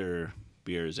 2 other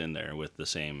beers in there with the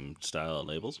same style of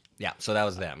labels. Yeah, so that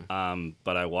was them.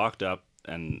 But I walked up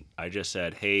and I just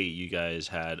said, "Hey, you guys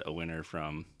had a winner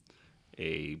from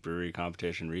a brewery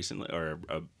competition recently, or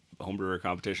a homebrewer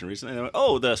competition recently. And they went,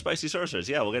 "Oh, the Spicy Sorcerers.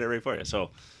 Yeah, we'll get it right for you." So,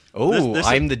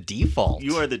 I'm the default.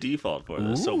 You are the default for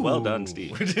this. So well done,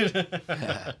 Steve.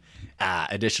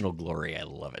 Additional glory. I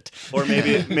love it. Or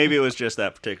maybe it was just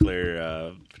that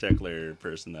particular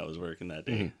person that was working that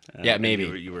day. Mm-hmm. Yeah, maybe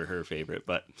you were her favorite.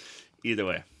 But either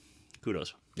way,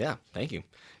 kudos. Yeah, thank you.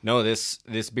 No, this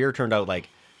beer turned out like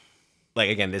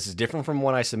again, this is different from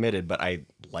what I submitted, but I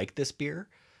like this beer.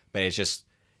 But it's just,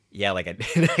 yeah, like I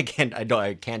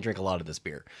can't drink a lot of this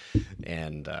beer,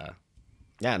 and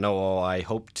yeah, no, I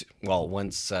hoped. Well,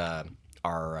 once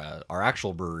our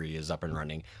actual brewery is up and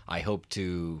running, I hope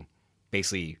to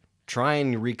basically try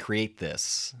and recreate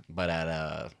this, but at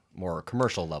a more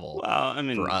commercial level. Well, I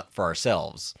mean, for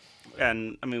ourselves.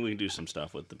 And I mean, we can do some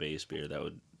stuff with the base beer that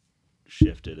would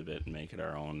shift it a bit and make it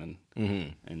our own,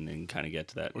 and then kind of get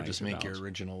to that. Or just make balance. your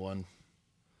original one.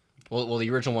 Well, the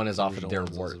original one is off of their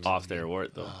wort. Off their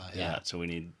wort, though. Yeah. So we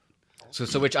need.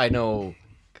 So which I know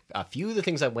a few of the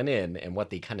things that went in and what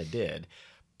they kind of did,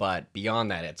 but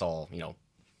beyond that, it's all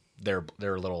their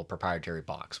little proprietary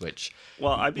box. Which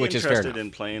I'd be interested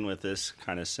in playing with this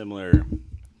kind of similar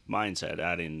mindset,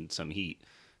 adding some heat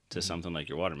to something like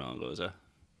your watermelon goza.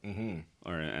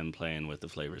 And playing with the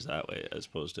flavors that way, as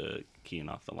opposed to keying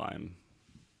off the lime.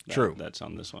 True. That's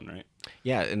on this one, right?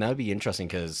 Yeah, and that would be interesting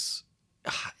because,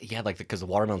 because the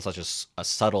watermelon's such a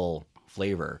subtle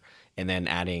flavor, and then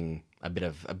adding a bit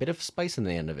of spice in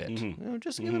the end of it,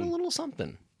 just give it a little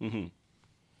something.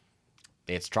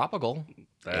 It's tropical.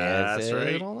 That's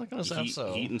right. All that kind of stuff.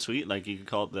 So heat and sweet, like you could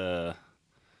call it the.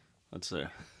 What's the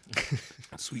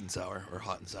sweet and sour or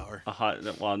hot and sour?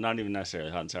 Not even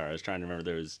necessarily hot and sour. I was trying to remember,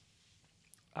 there was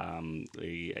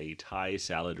a Thai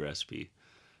salad recipe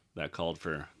that called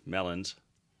for melons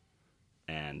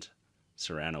and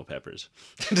serrano peppers.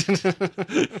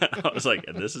 I was like,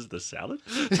 and this is the salad?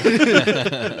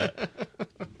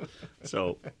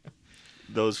 So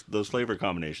those flavor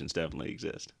combinations definitely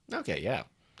exist. Okay, yeah.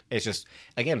 It's just,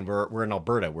 again, we're in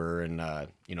Alberta. We're in a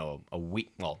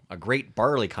great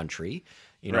barley country.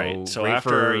 Right. So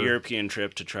after our European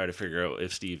trip to try to figure out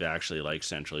if Steve actually likes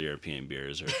Central European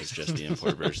beers or if it's just the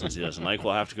import versions he doesn't like,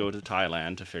 we'll have to go to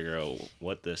Thailand to figure out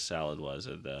what this salad was,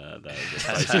 the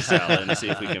spicy salad, and see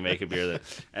if we can make a beer that.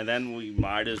 And then we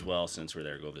might as well, since we're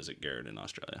there, go visit Garrett in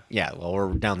Australia. Yeah, well,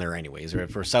 we're down there anyways.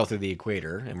 If we're south of the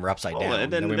equator and we're upside down,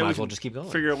 then we might as well just keep going.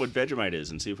 Figure out what Vegemite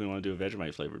is and see if we want to do a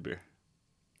Vegemite flavored beer.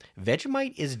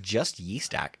 Vegemite is just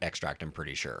yeast extract, I'm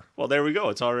pretty sure. Well, there we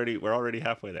go. We're already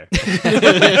halfway there.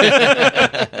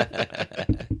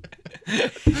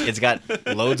 It's got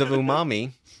loads of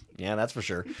umami. Yeah, that's for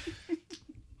sure.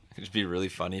 It'd be really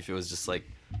funny if it was just like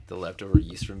the leftover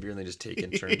yeast from beer and they just take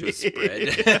and turn into a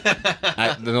spread.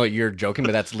 I don't know, you're joking,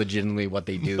 but that's legitimately what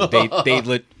they do.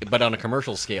 But on a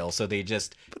commercial scale. So they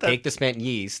just take the spent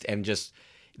yeast and just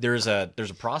there's a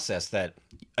process that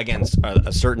against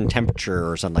a certain temperature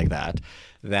or something like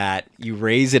that you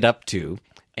raise it up to,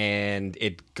 and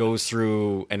it goes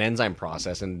through an enzyme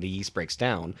process and the yeast breaks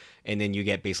down, and then you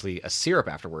get basically a syrup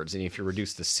afterwards. And if you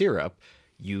reduce the syrup,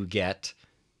 you get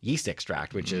yeast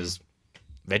extract, which is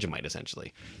Vegemite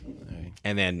essentially. Right.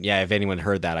 And then, if anyone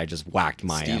heard that, I just whacked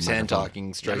my Steve's hand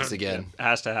talking strikes again. It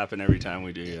has to happen every time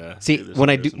we do. When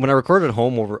I record at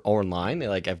home or online,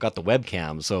 I've got the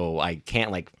webcam, so I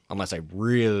can't unless I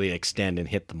really extend and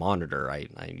hit the monitor. I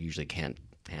usually can't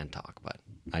hand talk, but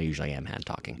I usually am hand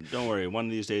talking. Don't worry, one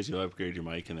of these days you'll upgrade your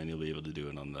mic and then you'll be able to do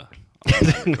it on the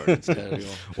recording.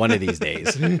 One of these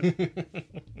days.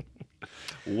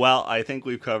 Well, I think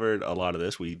we've covered a lot of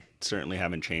this. We certainly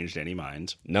haven't changed any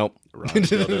minds. Nope. Ron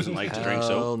still doesn't like to drink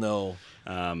soap. No.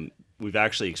 We've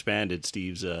actually expanded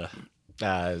Steve's...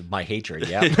 my hatred,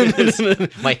 yeah.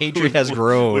 My hatred has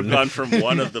grown. We've gone from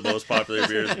one of the most popular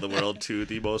beers in the world to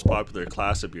the most popular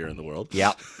class of beer in the world.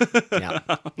 Yeah.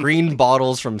 Green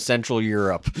bottles from Central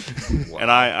Europe. Wow.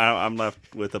 And I'm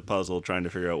left with a puzzle trying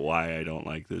to figure out why I don't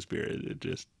like this beer. It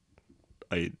just...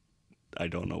 I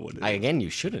don't know what it is. Again, you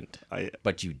shouldn't,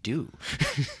 but you do.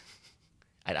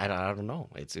 I don't know.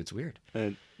 It's weird.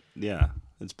 Yeah,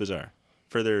 it's bizarre.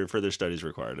 Further studies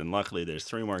required, and luckily there's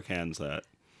 3 more cans that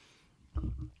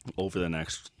over the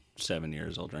next 7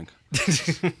 years I'll drink.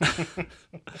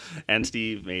 And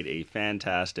Steve made a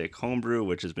fantastic homebrew,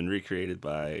 which has been recreated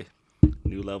by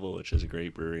New Level, which is a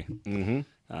great brewery. Mm-hmm.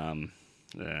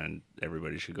 And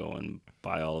everybody should go and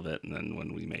buy all of it, and then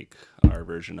when we make our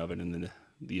version of it in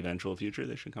the eventual future,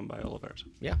 they should come buy all of ours.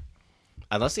 Yeah.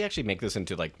 Unless they actually make this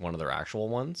into one of their actual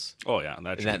ones. Oh yeah,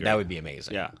 that would be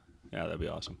amazing. Yeah, that'd be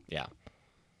awesome. Yeah.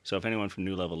 So if anyone from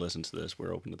New Level listens to this,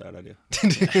 we're open to that idea.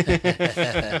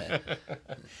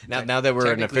 now that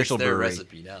we're an official it's their brewery.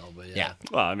 recipe now, but yeah. Yeah.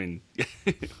 Well, I mean,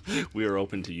 we are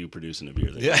open to you producing a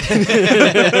beer. Yeah.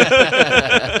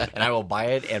 And I will buy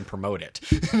it and promote it.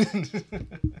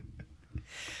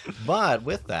 But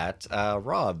with that,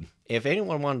 Rob, if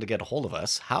anyone wanted to get a hold of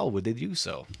us, how would they do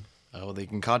so? Oh, they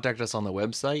can contact us on the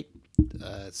website,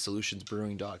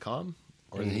 solutionsbrewing.com,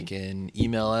 or they can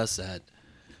email us at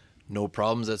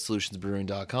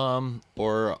noproblems@solutionsbrewing.com,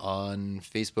 or on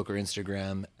Facebook or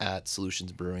Instagram at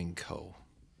solutionsbrewingco.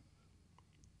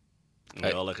 We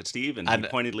all look at Steve, and he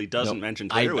pointedly doesn't mention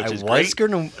Twitter, which is great.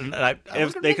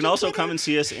 They can also come and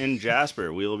see us in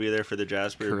Jasper. We will be there for the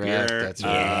Jasper Correct, beer. that's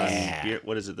right. Beer.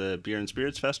 What is it? The Beer and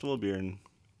Spirits Festival. Beer and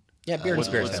what's- Spirits what's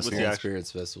Festival. the Beer and actual-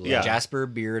 Spirits Festival. Yeah. Jasper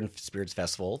Beer and Spirits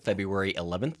Festival, February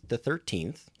 11th to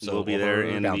 13th. So we'll be there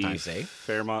in Valentine's the Day.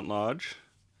 Fairmont Lodge.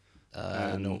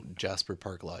 No, Jasper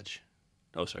Park Lodge.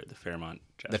 Oh, sorry, the Fairmont.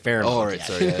 Jasper. The Fairmont. Oh, right. yeah.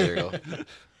 Sorry. Yeah, there you go.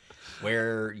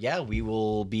 Where, we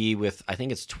will be with, I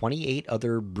think it's 28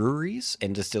 other breweries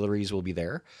and distilleries will be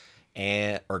there,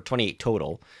 or 28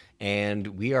 total. And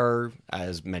we are,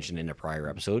 as mentioned in a prior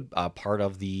episode, part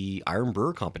of the Iron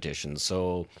Brewer competition.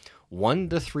 So 1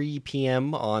 to 3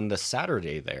 p.m. on the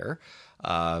Saturday there,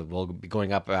 we'll be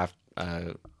going up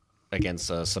against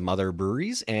some other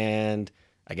breweries. And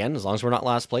again, as long as we're not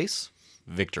last place,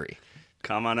 victory.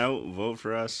 Come on out, vote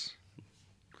for us.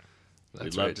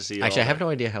 We'd love to see you. Actually, all I have there.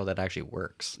 no idea how that actually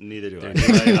works. Neither do I.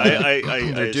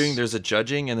 There's a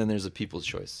judging and then there's a people's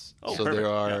choice. Oh, so perfect.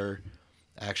 there are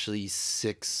actually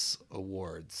 6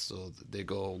 awards. So they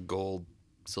go gold,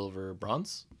 silver,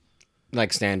 bronze.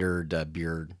 Like standard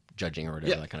beer judging or whatever,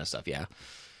 Yeah. that kind of stuff, yeah.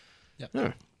 Yeah.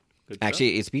 Huh. Good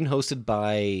Actually, it's being hosted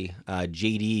by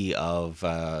JD of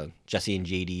Jesse and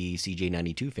JD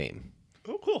CJ92 fame.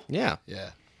 stuff. Oh, cool. Yeah.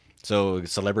 Yeah. So,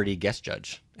 celebrity guest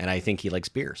judge. And I think he likes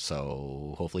beer,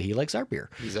 so hopefully he likes our beer.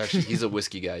 He's a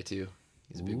whiskey guy too.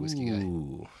 He's a big whiskey guy.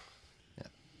 Ooh.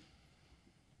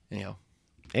 Anyhow,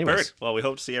 Anyways. Perfect. Well, we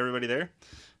hope to see everybody there.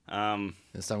 that's not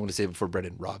what I'm going to say before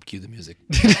Brendan. Rob, cue the music.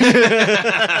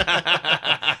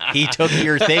 He took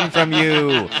your thing from you.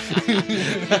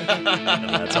 And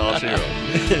that's all she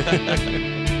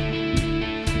wrote.